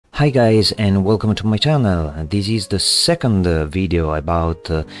Hi guys, and welcome to my channel. This is the second video about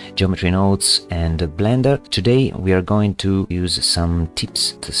geometry nodes and Blender. Today we are going to use some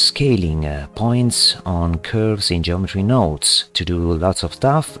tips to scaling points on curves in geometry nodes to do lots of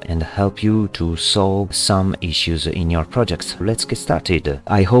stuff and help you to solve some issues in your projects. Let's get started.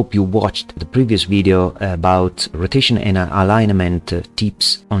 I hope you watched the previous video about rotation and alignment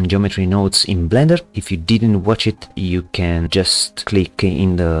tips on geometry nodes in Blender. If you didn't watch it, you can just click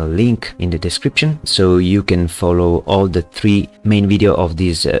in the link in the description so you can follow all the three main video of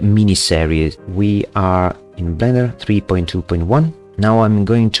this mini series. We are in Blender 3.2.1. Now I'm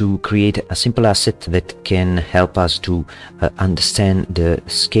going to create a simple asset that can help us to understand the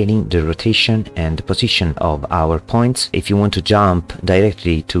scaling, the rotation and the position of our points. If you want to jump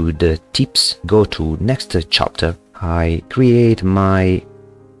directly to the tips, go to next chapter. I create my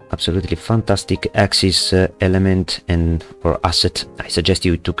absolutely fantastic axis element and or asset. I suggest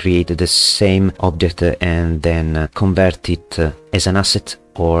you to create the same object and then convert it as an asset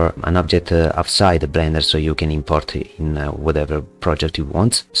or an object outside the Blender so you can import it in whatever project you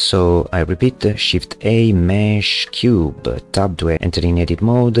want. So I repeat, Shift A, Mesh, Cube, Tab to enter in edit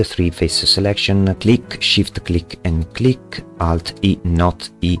mode, 3 face selection, click, Shift click and click, Alt E, not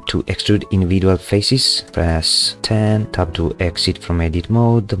E to extrude individual faces, press 10, Tab to exit from edit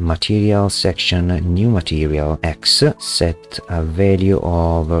mode, material section, new material, X, set a value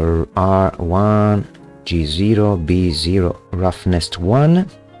of R1, G0, B0, roughness 1,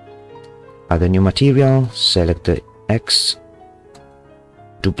 add a new material, select X,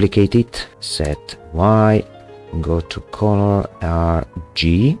 duplicate it, set Y, go to color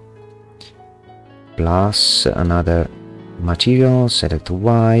RG, plus another material, select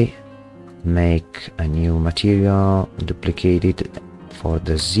Y, make a new material, duplicate it for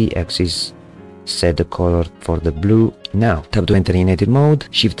the Z axis, set the color for the blue. Now tap to enter in edit mode,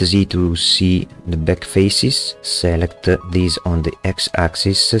 Shift Z to see the back faces, select these on the X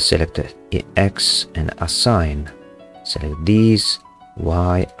axis, select X and assign, select these,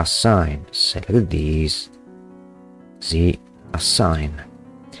 Y assign, select these, Z assign,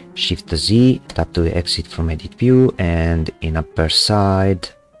 Shift Z, tap to exit from edit view, and in upper side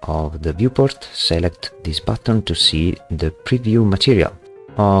of the viewport select this button to see the preview material.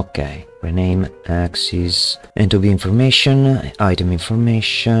 Okay, rename axis, enter the information, item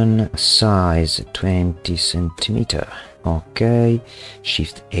information, size 20 centimeter. Okay,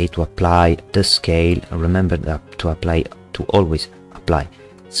 Shift A to apply the scale. Remember that to always apply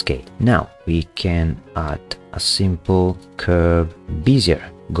scale. Now we can add a simple curve bezier.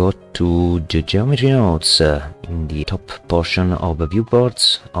 Go to the geometry nodes in the top portion of the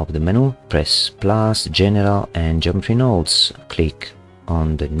viewports of the menu, press plus, general and geometry nodes. Click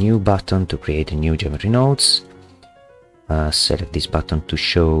on the new button to create a new geometry nodes. Select this button to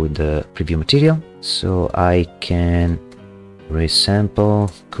show the preview material. So I can resample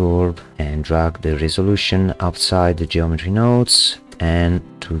curve and drag the resolution outside the geometry nodes. And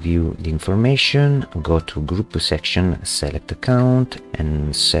to view the information, go to group section, select count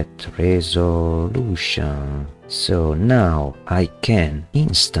and set resolution. So now I can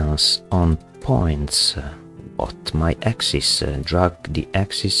instance on points what my axis, drag the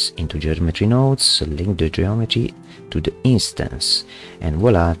axis into geometry nodes, link the geometry to the instance, and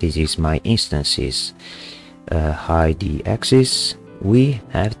voila, this is my instances. Hide the axis. We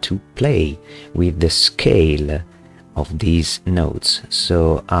have to play with the scale of these nodes.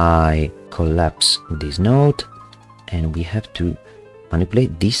 So I collapse this node and we have to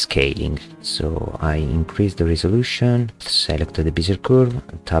manipulate this scaling. So I increase the resolution, select the bezier curve,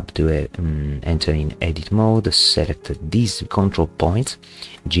 tap to enter in edit mode, select these control points,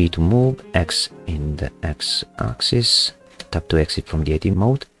 G to move, X in the X axis, tap to exit from the edit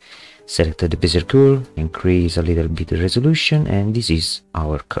mode, select the bezier curve, increase a little bit the resolution, and this is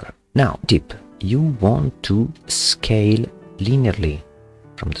our curve. Now tip, you want to scale linearly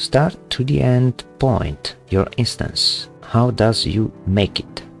from the start to the end point, your instance. How does you make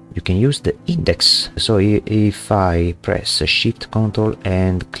it? You can use the index. So if I press Shift Ctrl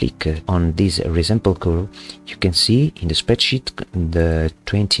and click on this resample curve, you can see in the spreadsheet the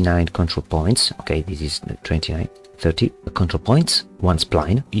 29 control points. Okay, this is the 29. 30 control points, one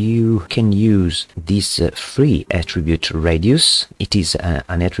spline. You can use this free attribute radius. It is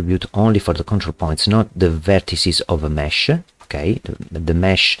an attribute only for the control points, not the vertices of a mesh. Okay, the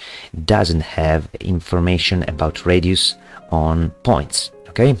mesh doesn't have information about radius on points.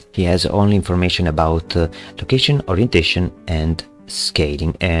 Okay, he has only information about location, orientation and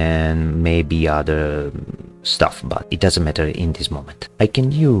scaling, and maybe other stuff, but it doesn't matter in this moment. I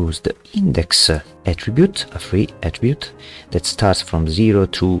can use the index attribute, a free attribute that starts from 0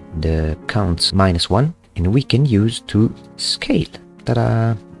 to the counts -1, and we can use to scale.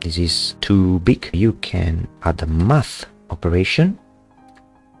 Ta-da! This is too big. You can add a math operation,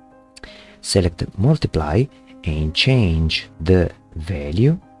 select multiply, and change the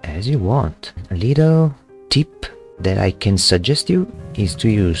value as you want. A little tip that I can suggest you is to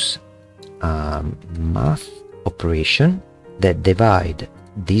use a math operation that divide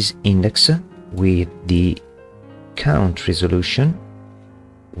this index with the count resolution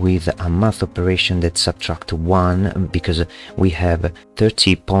with a math operation that subtract 1, because we have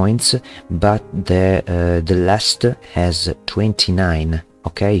 30 points, but the last has 29,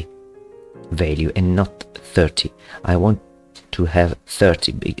 okay, value, and not 30. I want to have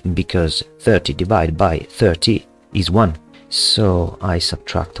 30 because 30 divided by 30 is 1. So I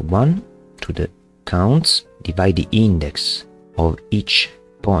subtract 1 to the counts, divide the index of each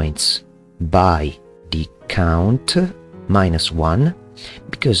points by the count -1,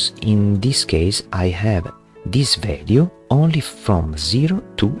 because in this case I have this value only from 0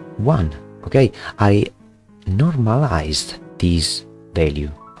 to 1. Okay, I normalized this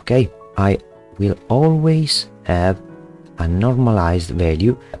value. Okay, I will always have a normalized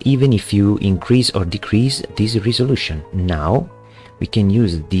value even if you increase or decrease this resolution. Now we can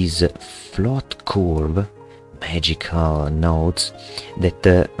use these float curve magical nodes that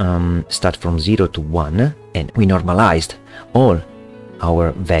start from 0 to 1, and we normalized all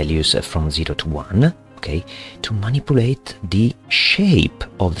our values from 0 to 1, okay, to manipulate the shape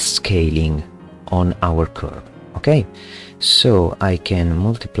of scaling on our curve. Okay, so I can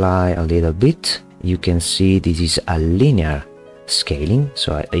multiply a little bit. You can see this is a linear scaling.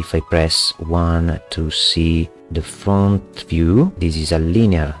 So if I press 1 to see the front view, this is a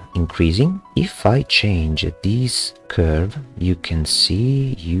linear increasing. If I change this curve, you can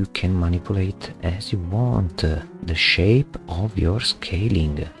see you can manipulate as you want the shape of your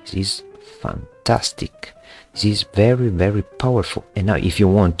scaling. This is fantastic. This is very, very powerful. And now if you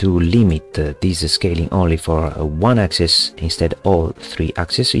want to limit this scaling only for one axis instead all 3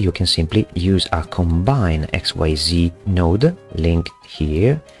 axes, you can simply use a combine XYZ node link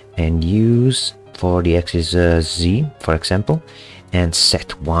here and use for the axis Z, for example, and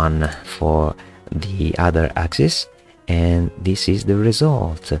set 1 for the other axis, and this is the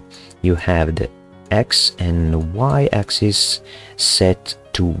result. You have the X and Y axis set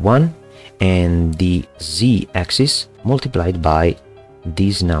to 1 and the Z axis multiplied by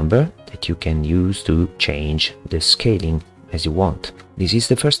this number that you can use to change the scaling as you want. This is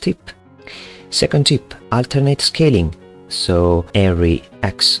the first tip. Second tip, alternate scaling. So every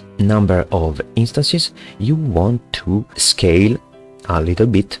X number of instances you want to scale a little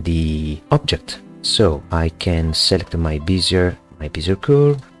bit the object. So I can select my Bezier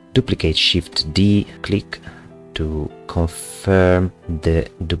curve, duplicate Shift D, click to confirm the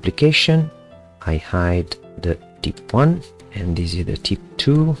duplication. I hide the tip 1 and this is the tip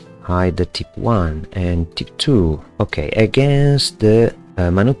 2. Hide the tip 1 and tip 2. Okay, against the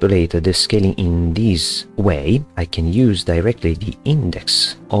manipulate the scaling in this way, I can use directly the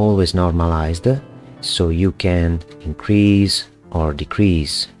index, always normalized, so you can increase or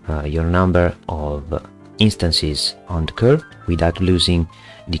decrease your number of instances on the curve without losing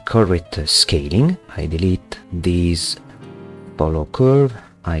the correct scaling. I delete this follow curve.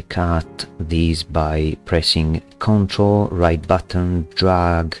 I cut this by pressing Ctrl right button,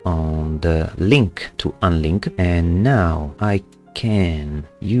 drag on the link to unlink, and now I can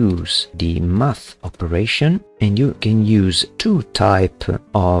use the math operation, and you can use 2 types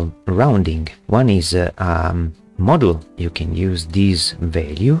of rounding. One is a module. You can use this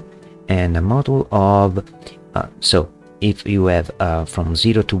value and a module of so if you have from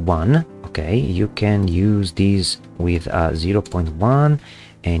 0 to 1, okay, you can use this with 0.1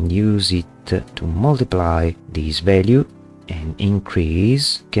 and use it to multiply this value and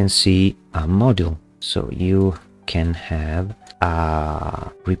increase. You can see a module, so you can have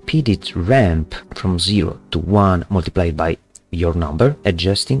a repeated ramp from 0 to 1 multiplied by your number,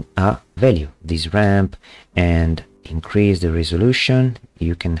 adjusting a value, this ramp, and increase the resolution.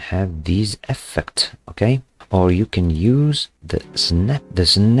 You can have this effect, okay? Or you can use the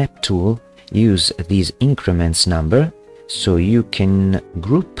snap tool, use these increments number, so you can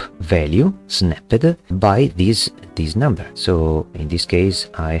group value snapped by this number. So in this case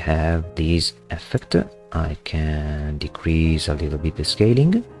I have this effect. I can decrease a little bit the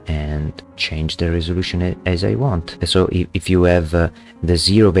scaling and change the resolution as I want. So if you have the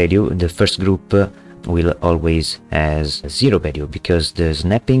 0 value, the first group will always has 0 value, because the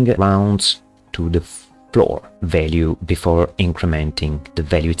snapping rounds to the floor value before incrementing the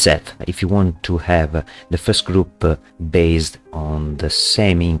value itself. If you want to have the first group based on the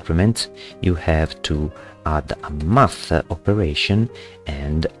same increment, you have to add a math operation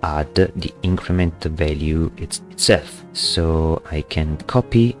and add the increment value itself. So I can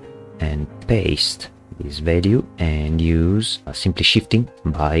copy and paste this value and use simply shifting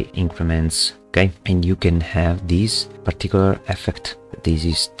by increments. Okay, and you can have this particular effect. This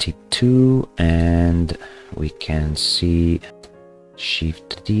is tip 2, and we can see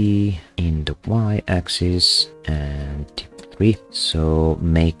shift D in the y-axis and tip 3. So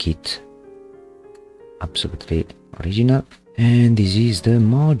make it absolutely original. And this is the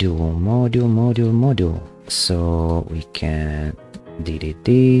module. So we can delete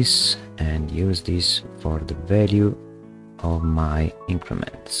this and use this for the value of my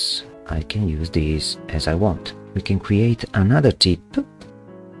increments. I can use this as I want. We can create another tip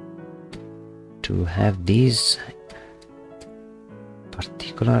to have this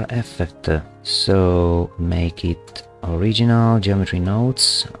particular effect. So make it original geometry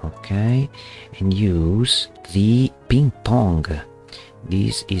nodes, okay, and use the ping pong.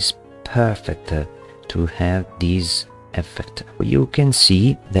 This is perfect to have this effect. You can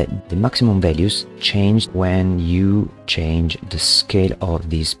see that the maximum values change when you change the scale of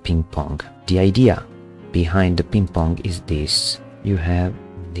this ping pong. The idea behind the ping pong is this: you have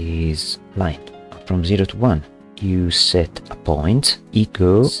this line from 0 to 1. You set a point, it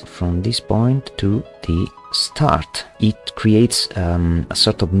goes from this point to the start. It creates a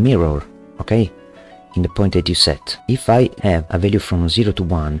sort of mirror, okay, in the point that you set. If I have a value from 0 to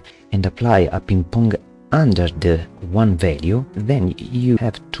 1 and apply a ping pong under the 1 value, then you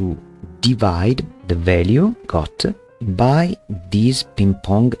have to divide the value got by this ping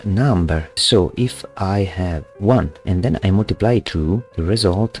pong number. So if I have 1 and then I multiply 2, the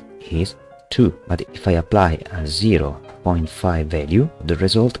result is 2. But if I apply a 0.5 value, the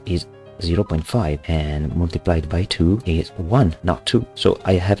result is 0.5, and multiplied by 2 is 1, not 2. So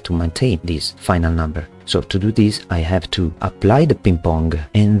I have to maintain this final number. So to do this, I have to apply the ping pong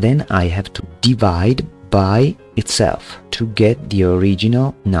and then I have to divide by itself to get the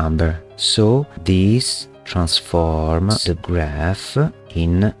original number. So this transforms the graph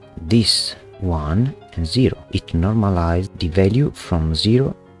in this 1 and 0. It normalizes the value from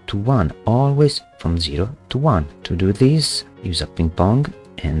 0 to 1, always from 0 to 1. To do this, use a ping pong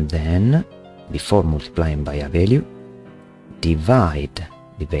and then, before multiplying by a value, divide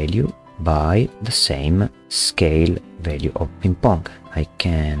the value by the same scale value of ping pong. I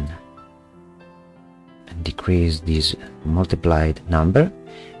can decrease this multiplied number,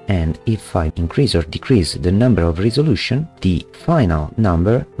 and if I increase or decrease the number of resolution, the final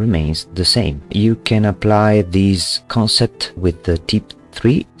number remains the same. You can apply this concept with the tip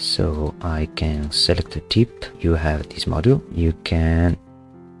 3. So I can select a tip, you have this module, you can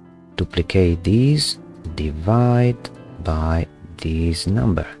duplicate this, divide by this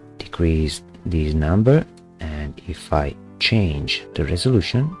number, decrease this number, and if I change the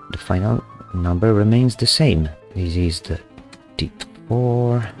resolution, the final number remains the same. This is the tip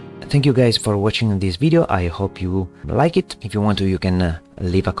 4. Thank you guys for watching this video. I hope you like it. If you want to, you can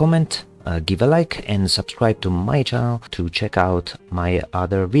leave a comment, give a like, and subscribe to my channel to check out my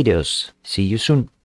other videos. See you soon.